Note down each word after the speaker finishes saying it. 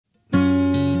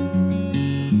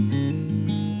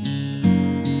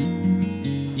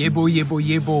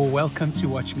Yebo, welcome to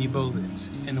Watch Me Build It,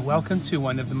 and welcome to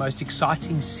one of the most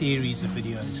exciting series of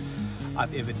videos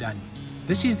I've ever done.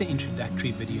 This is the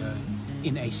introductory video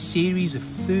in a series of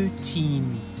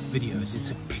 13 videos.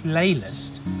 It's a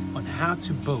playlist on how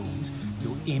to build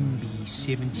your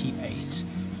MB78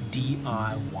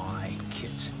 DIY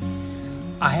kit.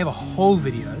 I have a whole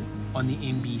video on the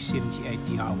MB78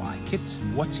 DIY kit,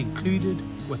 what's included,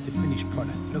 what the finished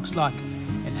product looks like,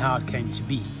 and how it came to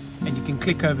be. And you can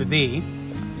click over there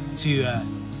to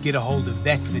get a hold of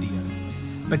that video.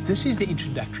 But this is the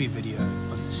introductory video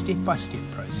on the step-by-step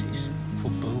process for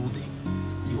building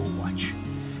your watch.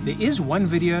 There is one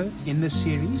video in this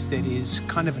series that is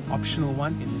kind of an optional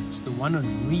one, and it's the one on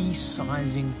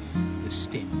resizing the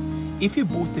stem. If you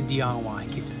bought the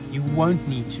DIY kit, you won't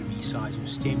need to resize your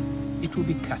stem. It will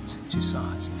be cut to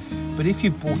size. But if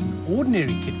you've bought an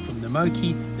ordinary kit from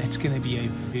Namoki, that's going to be a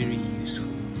very useful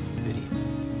video.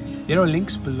 There are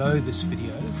links below this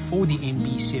video for the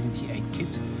MB78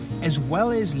 kit, as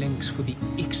well as links for the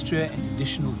extra and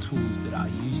additional tools that I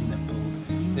use in the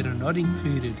build that are not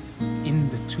included in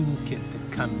the toolkit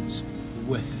that comes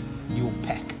with your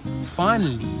pack.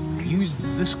 Finally, use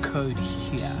this code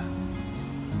here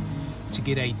to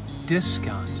get a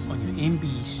discount on your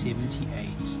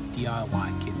MB78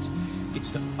 DIY kit.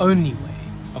 It's the only way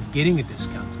of getting a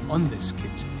discount on this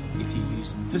kit if you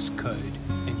use this code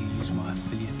and you use my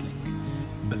affiliate link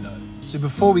below. So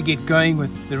before we get going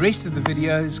with the rest of the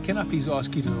videos, can I please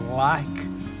ask you to like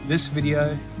this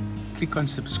video, click on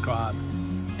subscribe,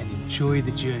 and enjoy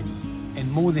the journey.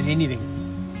 And more than anything,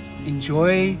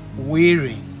 enjoy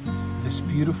wearing this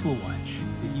beautiful watch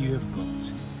that you have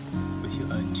built with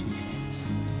your own two